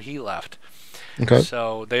before he left. Okay.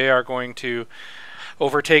 So they are going to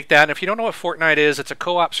overtake that. And if you don't know what Fortnite is, it's a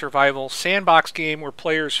co-op survival sandbox game where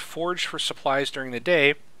players forage for supplies during the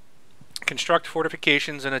day, construct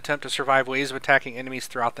fortifications, and attempt to survive waves of attacking enemies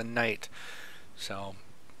throughout the night. So,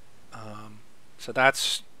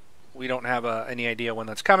 that's. We don't have any idea when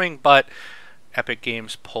that's coming, but Epic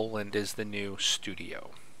Games Poland is the new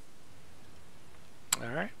studio. All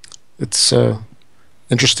right. It's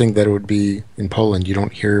interesting that it would be in Poland. You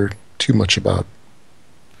don't hear too much about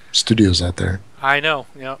studios out there. I know,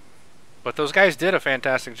 yeah. But those guys did a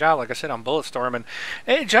fantastic job, like I said, on Bulletstorm.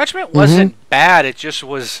 And Judgment wasn't bad. It just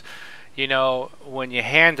was, when you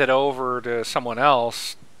hand it over to someone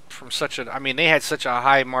else from they had such a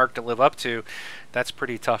high mark to live up to. That's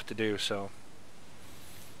pretty tough to do. So.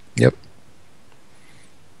 Yep.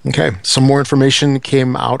 Okay. Some more information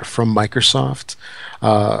came out from Microsoft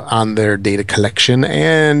on their data collection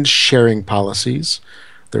and sharing policies.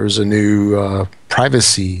 There was a new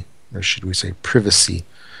privacy, or should we say privacy,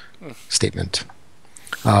 statement.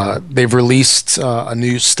 They've released a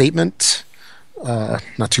new statement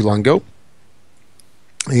not too long ago.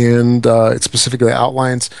 And it specifically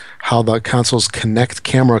outlines how the console's Kinect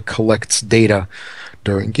camera collects data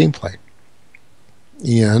during gameplay.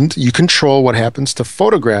 And you control what happens to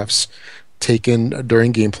photographs taken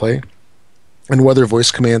during gameplay and whether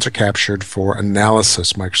voice commands are captured for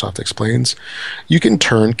analysis, Microsoft explains. You can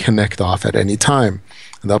turn Kinect off at any time.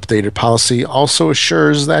 And the updated policy also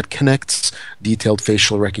assures that Kinect's detailed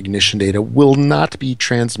facial recognition data will not be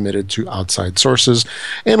transmitted to outside sources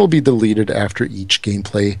and will be deleted after each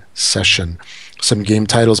gameplay session. Some game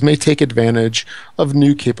titles may take advantage of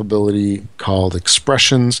new capability called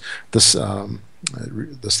expressions. The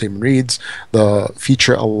statement reads, the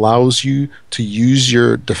feature allows you to use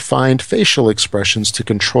your defined facial expressions to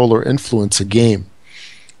control or influence a game.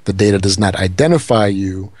 The data does not identify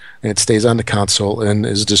you, and it stays on the console and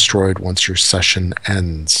is destroyed once your session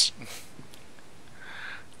ends.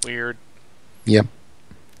 Weird. Yep.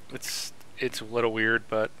 It's a little weird,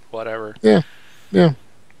 but whatever. Yeah. Yeah,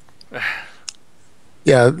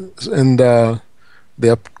 and they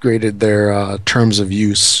upgraded their terms of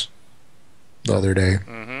use the other day.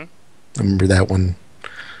 I remember that one.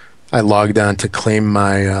 I logged on to claim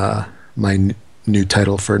my new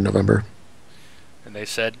title for November. And they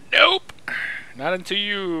said, nope, not until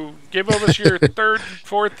you give us your third,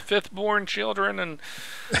 fourth, fifth born children and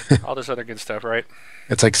all this other good stuff, right?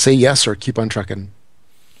 It's like, say yes or keep on trucking.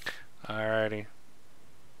 Alrighty.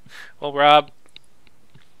 Well, Rob,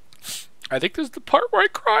 I think this is the part where I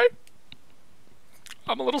cry.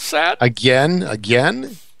 I'm a little sad. Again?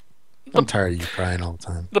 I'm tired of you crying all the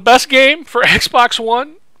time. The best game for Xbox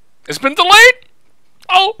One has been delayed.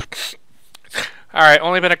 Oh. All right,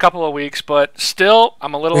 only been a couple of weeks, but still,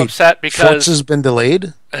 I'm a little upset because Forza's been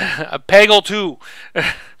delayed. Peggle 2.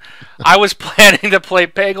 I was planning to play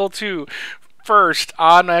Peggle 2 first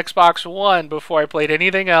on Xbox One before I played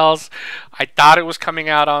anything else. I thought it was coming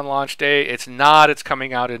out on launch day. It's not. It's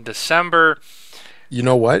coming out in December. You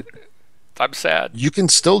know what? I'm sad. You can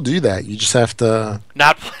still do that. You just have to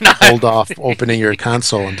Not. hold off opening your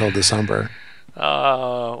console until December.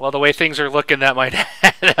 Well, the way things are looking, that might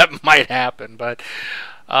that might happen. But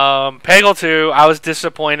Peggle 2, I was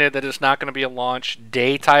disappointed that it's not going to be a launch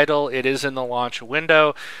day title. It is in the launch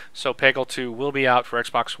window, so Peggle 2 will be out for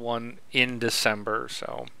Xbox One in December.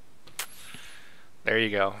 So there you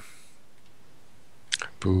go.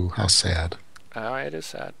 Boo! How sad. It is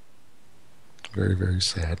sad. Very, very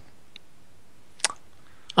sad.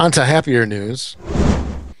 On to happier news.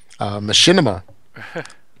 Machinima. I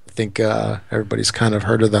think everybody's kind of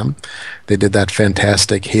heard of them. They did that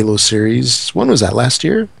fantastic Halo series. When was that? Last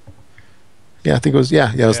year? Yeah, I think it was.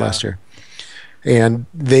 Yeah, it was last year. And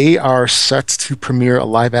they are set to premiere a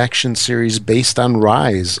live-action series based on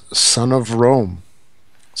Rise, Son of Rome.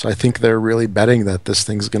 So I think they're really betting that this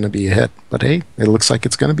thing's going to be a hit. But hey, it looks like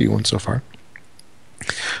it's going to be one so far.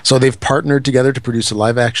 So they've partnered together to produce a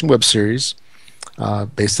live-action web series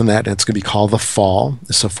based on that, and it's going to be called The Fall.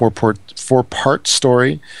 It's a four-part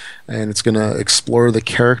story, and it's going to explore the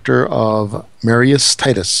character of Marius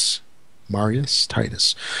Titus,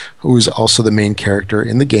 who is also the main character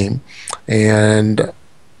in the game, and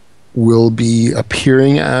will be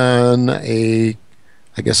appearing on a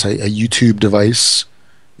YouTube device,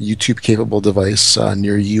 YouTube-capable device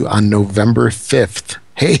near you on November 5th.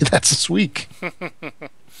 Hey, that's this week.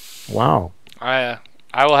 Wow.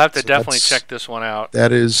 I will have to definitely check this one out.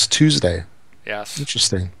 That is Tuesday. Yes.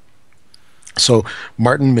 Interesting. So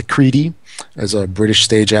Martin McCready is a British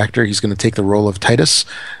stage actor. He's going to take the role of Titus,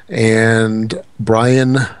 and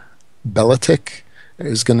Brian Belichick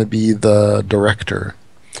is going to be the director.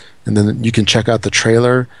 And then you can check out the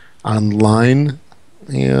trailer online,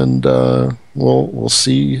 and we'll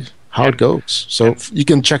see how it goes. So you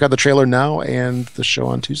can check out the trailer now and the show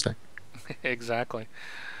on Tuesday. Exactly.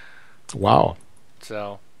 Wow.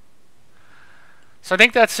 So I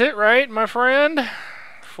think that's it, right, my friend,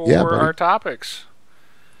 for our topics.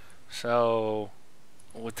 So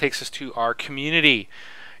it takes us to our community.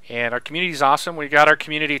 And our community is awesome. We got our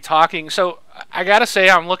community talking. So I got to say,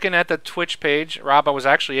 I'm looking at the Twitch page. Rob, I was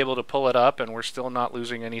actually able to pull it up, and we're still not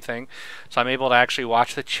losing anything. So I'm able to actually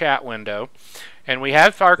watch the chat window. And we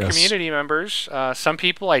have our community members. Some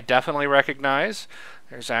people I definitely recognize.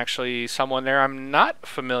 There's actually someone there I'm not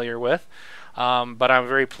familiar with. But I'm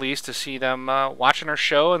very pleased to see them watching our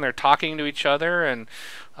show, and they're talking to each other. And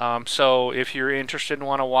so if you're interested and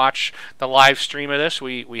want to watch the live stream of this,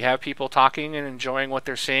 we have people talking and enjoying what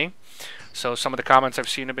they're seeing. So some of the comments I've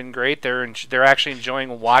seen have been great. They're actually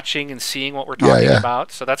enjoying watching and seeing what we're talking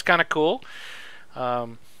about. So that's kind of cool.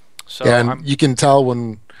 And you can tell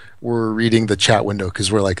when we're reading the chat window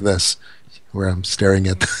because we're like this, where I'm staring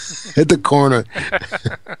at at the corner.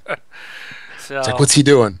 So, it's like, what's he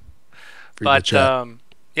doing? But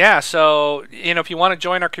yeah, so if you want to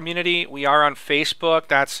join our community, we are on Facebook.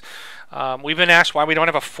 That's we've been asked why we don't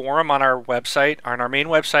have a forum on our website. On our main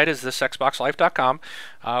website is thisxboxlife.com.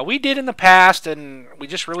 We did in the past, and we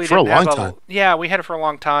just really didn't have a long time. Yeah, we had it for a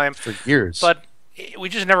long time, for years, but we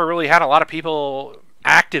just never really had a lot of people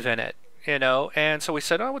active in it. And so we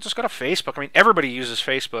said, we'll just go to Facebook. I mean, everybody uses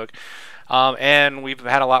Facebook. And we've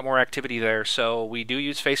had a lot more activity there. So we do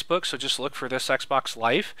use Facebook. So just look for This Xbox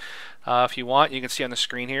Life. If you want, you can see on the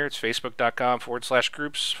screen here. It's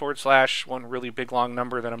facebook.com/groups/ one really big long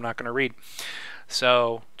number that I'm not going to read.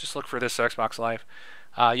 So just look for This Xbox Life.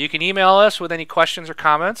 You can email us with any questions or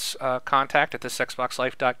comments. Contact at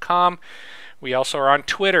thisxboxlife.com. We also are on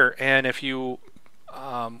Twitter. And if you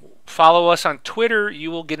follow us on Twitter, you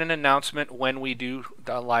will get an announcement when we do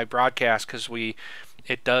the live broadcast, because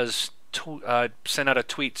it does send out a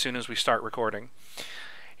tweet as soon as we start recording.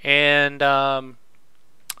 And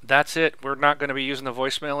that's it. We're not going to be using the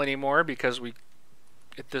voicemail anymore because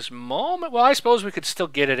at this moment, well, I suppose we could still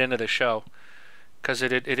get it into the show because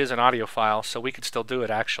it is an audio file, so we could still do it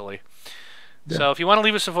actually. Yeah. So if you want to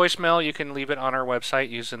leave us a voicemail, you can leave it on our website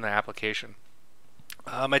using the application.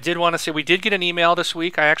 I did want to say we did get an email this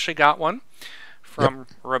week. I actually got one from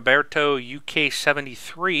Roberto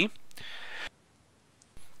UK73.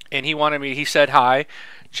 And he said, hi,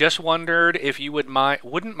 just wondered if you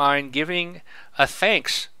wouldn't mind giving a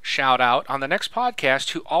thanks shout out on the next podcast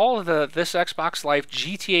to all of the This Xbox Life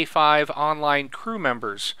GTA 5 online crew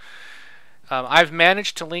members. I've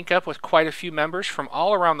managed to link up with quite a few members from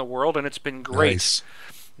all around the world, and it's been great. Nice.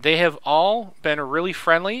 They have all been really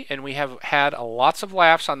friendly, and we have had lots of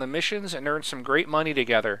laughs on the missions and earned some great money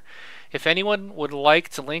together. If anyone would like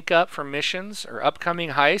to link up for missions or upcoming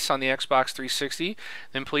heists on the Xbox 360,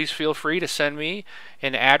 then please feel free to send me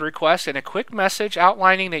an ad request and a quick message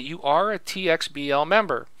outlining that you are a TXBL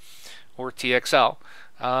member or TXL.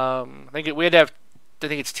 I think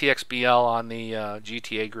it's TXBL on the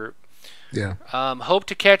GTA group. Yeah. Hope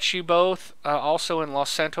to catch you both also in Los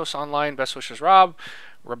Santos online. Best wishes, Rob.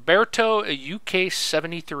 Roberto, UK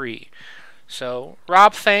 73. So,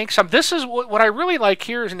 Rob, thanks. This is what I really like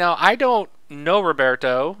here is now I don't know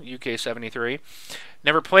Roberto, UK73.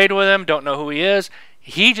 Never played with him, don't know who he is.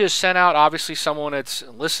 He just sent out, obviously, someone that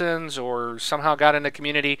listens or somehow got in the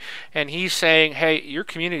community, and he's saying, hey, your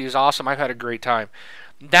community is awesome. I've had a great time.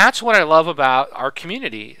 That's what I love about our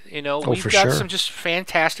community. You know, we've got some just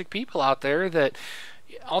fantastic people out there that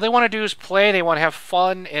all they want to do is play. They want to have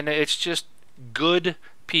fun, and it's just good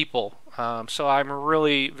people. So I'm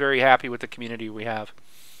really very happy with the community we have.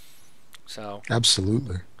 So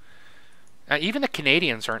absolutely. Even the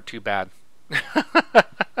Canadians aren't too bad.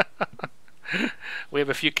 We have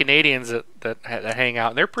a few Canadians that hang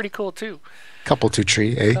out, and they're pretty cool too. Couple to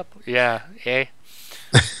tree, eh? Yeah, eh?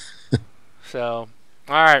 So,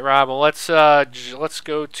 all right, Rob. Well, let's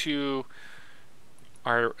go to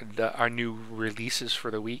our new releases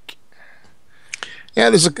for the week.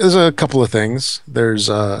 Yeah, there's a couple of things.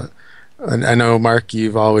 There's I know, Mark,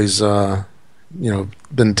 you've always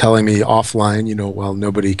been telling me offline, while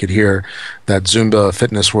nobody could hear, that Zumba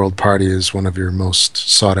Fitness World Party is one of your most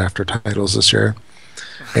sought after titles this year.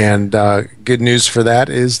 And good news for that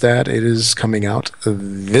is that it is coming out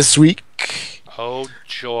this week. Oh,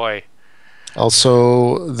 joy.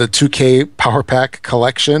 Also, the 2K Power Pack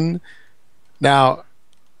collection. Now,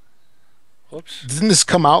 whoops, didn't this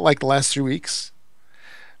come out like the last 3 weeks?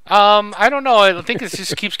 I don't know. I think it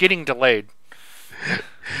just keeps getting delayed.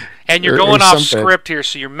 And you're going off script here,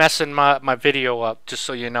 so you're messing my video up, just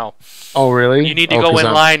so you know. Oh, really? You need to go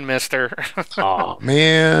in line, mister. Oh,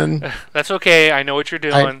 man. That's okay. I know what you're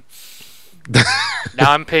doing.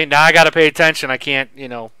 Now I got to pay attention. I can't,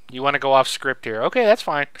 you want to go off script here. Okay, that's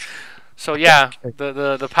fine. So, yeah,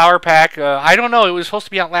 the Power Pack, I don't know. It was supposed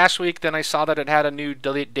to be out last week. Then I saw that it had a new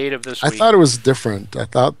date of this week. I thought it was different. I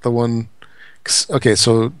thought the one... Okay,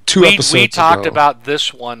 so two episodes we talked about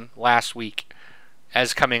this one last week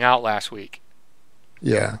as coming out last week.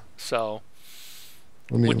 Yeah. So,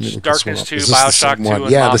 which Darkness 2, Bioshock 2, and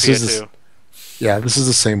Mafia 2. Yeah, this is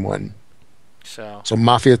the same one. So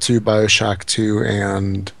Mafia 2, Bioshock 2,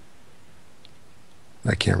 and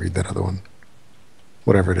I can't read that other one.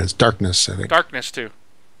 Whatever it is. Darkness, I think. Darkness 2.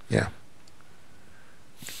 Yeah.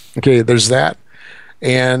 Okay, there's that.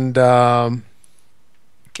 And... okay,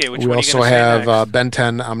 we also have Ben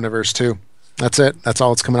 10 Omniverse 2. That's it. That's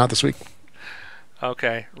all that's coming out this week.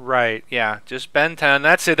 Okay, right. Yeah, just Ben 10.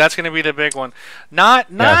 That's it. That's going to be the big one. Not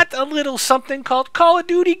a little something called Call of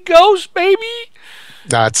Duty Ghost, baby.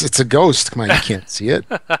 It's a ghost. Come on, you can't see it.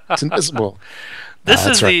 It's invisible. This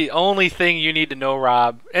is the only thing you need to know,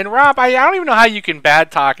 Rob. And Rob, I don't even know how you can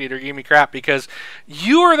bad talk it or give me crap because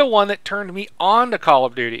you are the one that turned me on to Call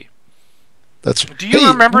of Duty. Do you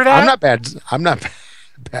remember that? I'm not bad.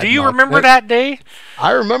 Do you remember that day?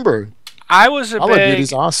 I remember. I was a Call of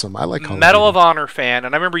Duty's awesome. I like Call of Duty. Medal of Honor fan,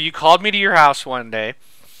 and I remember you called me to your house one day.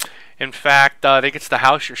 In fact, I think it's the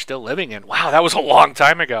house you're still living in. Wow, that was a long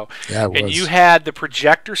time ago. Yeah, it was. And you had the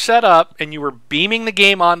projector set up, and you were beaming the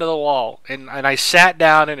game onto the wall. And I sat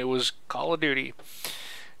down, and it was Call of Duty.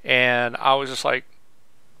 And I was just like,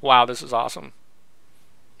 wow, this is awesome.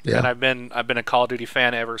 Yeah. And I've been a Call of Duty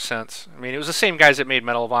fan ever since. I mean, it was the same guys that made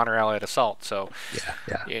Medal of Honor Allied Assault, so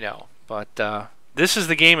yeah. But this is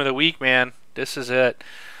the game of the week, man. This is it.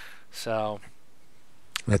 So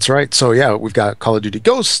that's right. So yeah, we've got Call of Duty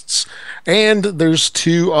Ghosts, and there's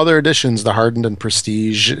 2 other editions, the Hardened and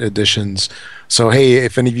Prestige editions. So hey,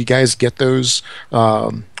 if any of you guys get those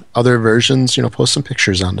other versions, post some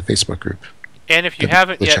pictures on the Facebook group. And if you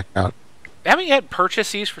haven't yet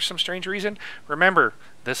purchased these for some strange reason, remember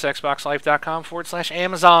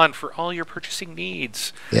thisxboxlife.com/Amazon for all your purchasing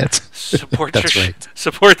needs. Yeah, support the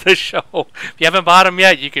show. If you haven't bought them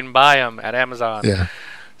yet, you can buy them at Amazon. Yeah.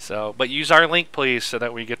 So, but use our link, please, so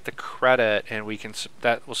that we get the credit and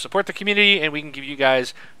that will support the community and we can give you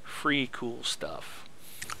guys free cool stuff.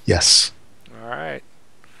 Yes. All right.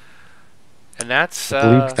 And that's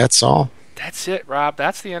all. That's it, Rob.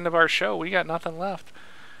 That's the end of our show. We got nothing left.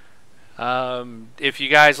 If you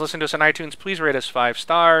guys listen to us on iTunes, please rate us 5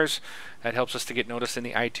 stars. That helps us to get noticed in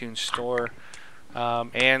the iTunes store.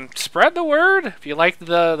 And spread the word. If you liked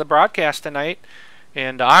the broadcast tonight,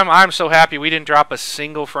 And I'm so happy we didn't drop a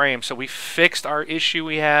single frame. So we fixed our issue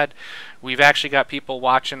we had. We've actually got people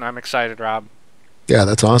watching. I'm excited, Rob. Yeah,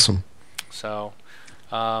 that's awesome. So,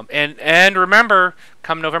 and remember,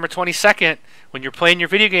 come November 22nd, when you're playing your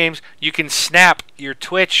video games, you can snap your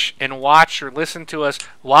Twitch and watch or listen to us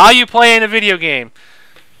while you play in a video game.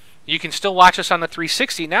 You can still watch us on the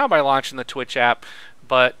 360 now by launching the Twitch app,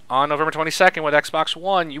 but on November 22nd with Xbox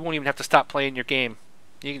One, you won't even have to stop playing your game.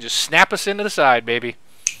 You can just snap us into the side, baby.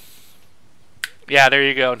 Yeah, there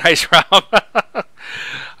you go. Nice, Rob. All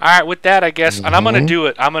right, with that, I guess, and I'm going to do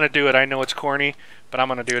it. I'm going to do it. I know it's corny, but I'm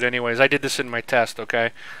going to do it anyways. I did this in my test,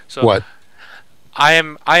 okay? So What? I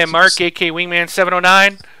am Mark, AK Wingman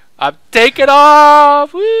 709. I'm taking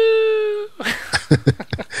off. Woo!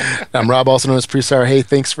 I'm Rob, also known as Prestar. Hey,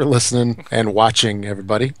 thanks for listening and watching,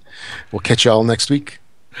 everybody. We'll catch you all next week.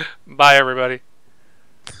 Bye, everybody.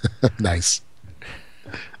 Nice.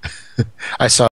 I saw